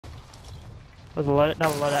There's a load,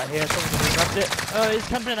 another load out here. Someone's grabbed it. Oh, he's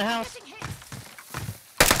coming in the house.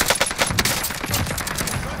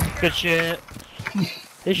 Good shit.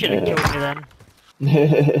 He should have killed me then.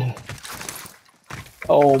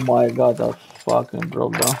 Oh my god, that fucking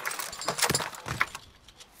broke down.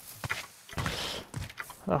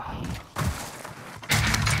 Oh.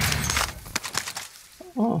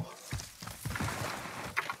 Oh.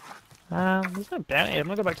 There's no bounty. I'm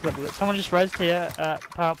gonna go back to the blitz. Someone just raised here at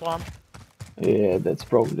power plant. Yeah, that's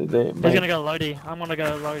probably there. He's gonna go Lodi. I'm gonna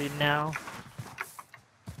go Lodi now.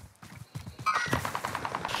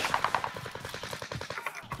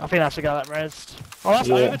 I think that's the guy that raised. Oh, that's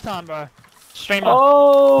overtime, bro. Streamer.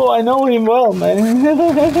 Oh, I know him well, man.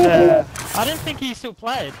 Yeah. I didn't think he still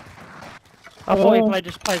played. I thought he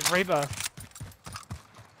just plays Rebo.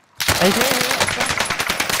 He's here.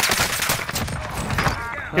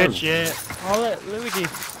 Good shit. Oh, look, Luigi.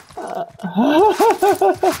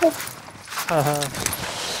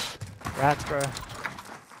 Rats, bro.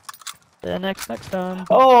 Yeah, next time.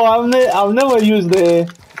 Oh, I've never used the.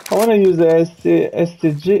 I want to use the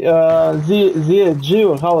STG, ZG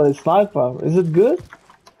or how it's sniper. Is it good?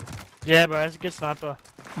 Yeah, bro, it's a good sniper.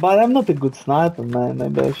 But I'm not a good sniper, man.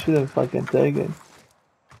 Maybe I shouldn't fucking take it.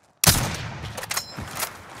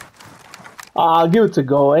 I'll give it a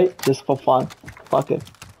go, eh? Just for fun. Fuck it.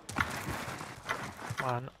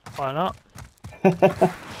 Why not?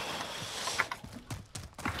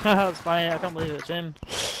 That's funny, I can't believe it's him.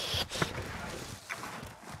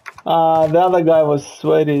 The other guy was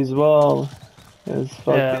sweaty as well. It was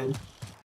fucking... Yeah.